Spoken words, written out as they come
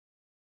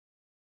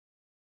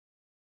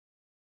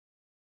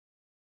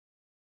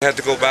We had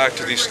to go back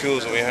to these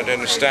schools and we had to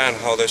understand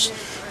how this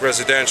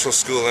residential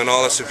school and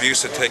all this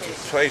abuse had taken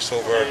place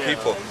over our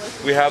people.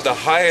 We have the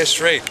highest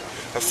rate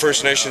of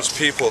First Nations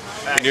people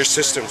in your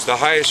systems, the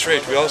highest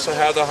rate. We also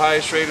have the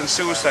highest rate in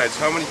suicides.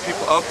 How many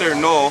people out there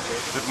know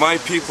that my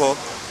people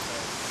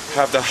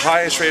have the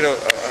highest rate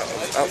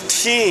of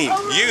teen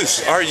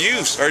youth? Our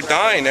youths are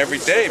dying every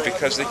day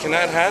because they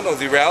cannot handle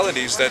the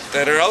realities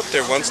that are out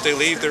there once they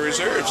leave the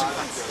reserves.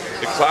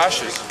 It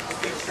clashes.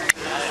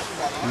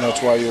 And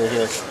that's why you're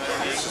here.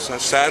 So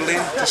sadly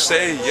to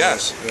say,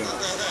 yes.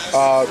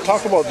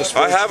 Talk about this.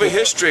 I have a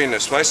history in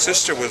this. My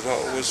sister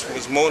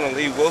was Mona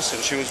Lee Wilson.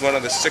 She was one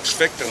of the 6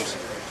 victims.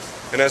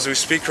 And as we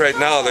speak right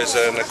now, there's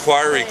an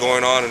inquiry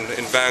going on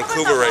in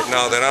Vancouver right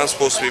now that I'm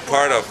supposed to be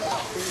part of.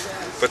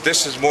 But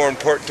this is more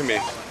important to me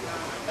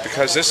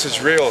because this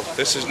is real.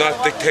 This is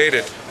not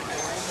dictated.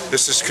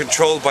 This is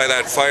controlled by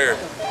that fire.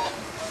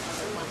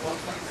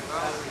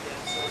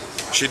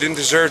 She didn't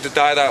deserve to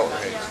die that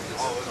way.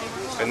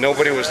 And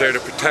nobody was there to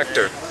protect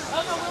her.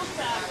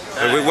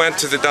 And we went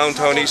to the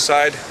downtown east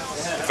side,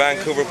 the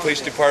Vancouver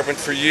Police Department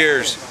for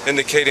years,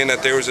 indicating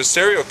that there was a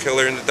serial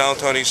killer in the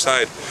downtown east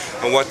side.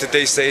 And what did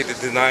they say? They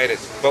denied it.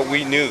 But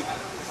we knew.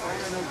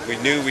 We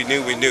knew.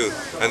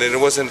 And then it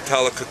wasn't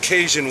until a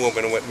Caucasian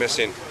woman went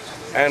missing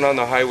and on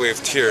the Highway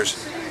of Tears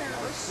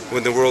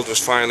when the world was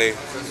finally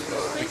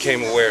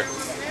became aware.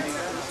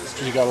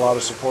 You got a lot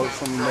of support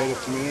from the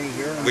Native community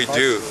here? We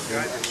do.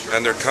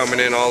 And they're coming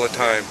in all the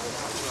time.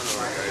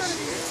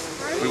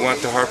 We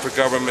want the Harper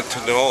government to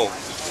know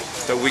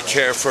that we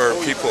care for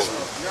our people.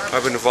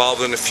 I've been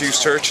involved in a few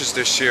searches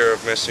this year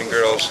of missing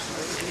girls,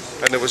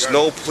 and there was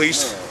no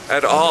police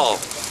at all.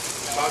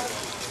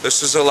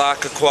 This is a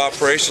lack of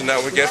cooperation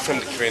that we get from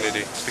the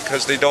community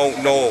because they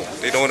don't know,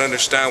 they don't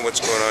understand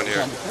what's going on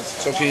here.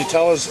 So can you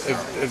tell us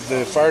if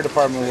the fire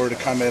department were to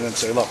come in and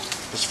say, look,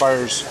 this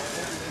fire's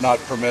not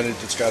permitted,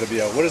 it's got to be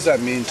out. What does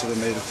that mean to the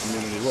Native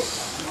community?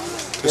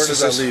 Where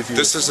does that leave you?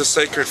 This is a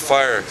sacred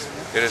fire.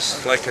 It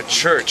is like a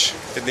church.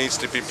 It needs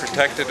to be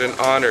protected and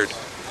honored.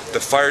 The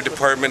fire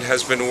department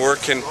has been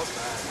working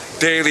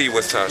daily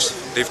with us.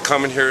 They've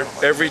come in here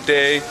every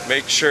day,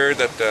 make sure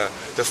that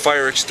the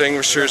fire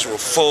extinguishers were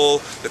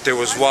full, that there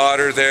was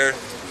water there,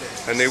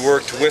 and they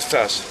worked with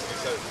us.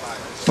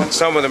 And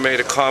some of them made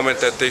a comment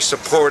that they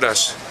support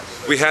us.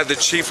 We had the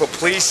chief of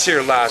police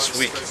here last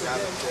week,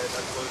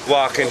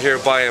 walking here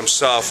by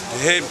himself.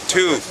 Him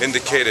too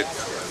indicated.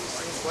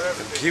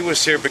 He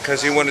was here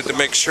because he wanted to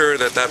make sure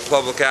that that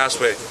public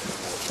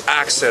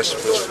access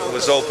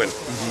was open.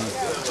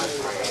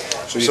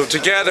 So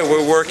together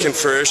we're working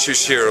for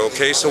issues here,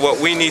 okay? So what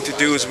we need to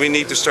do is we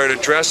need to start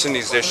addressing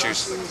these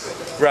issues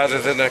rather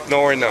than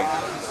ignoring them.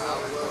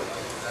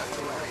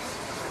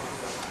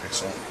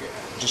 Excellent.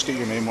 Just get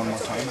your name one more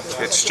time.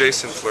 It's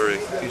Jayson Fleury.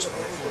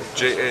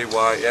 Jayson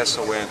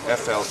Fleury.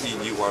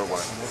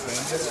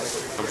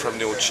 I'm from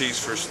the Old Cheese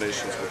First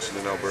Nations, which is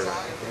in Alberta.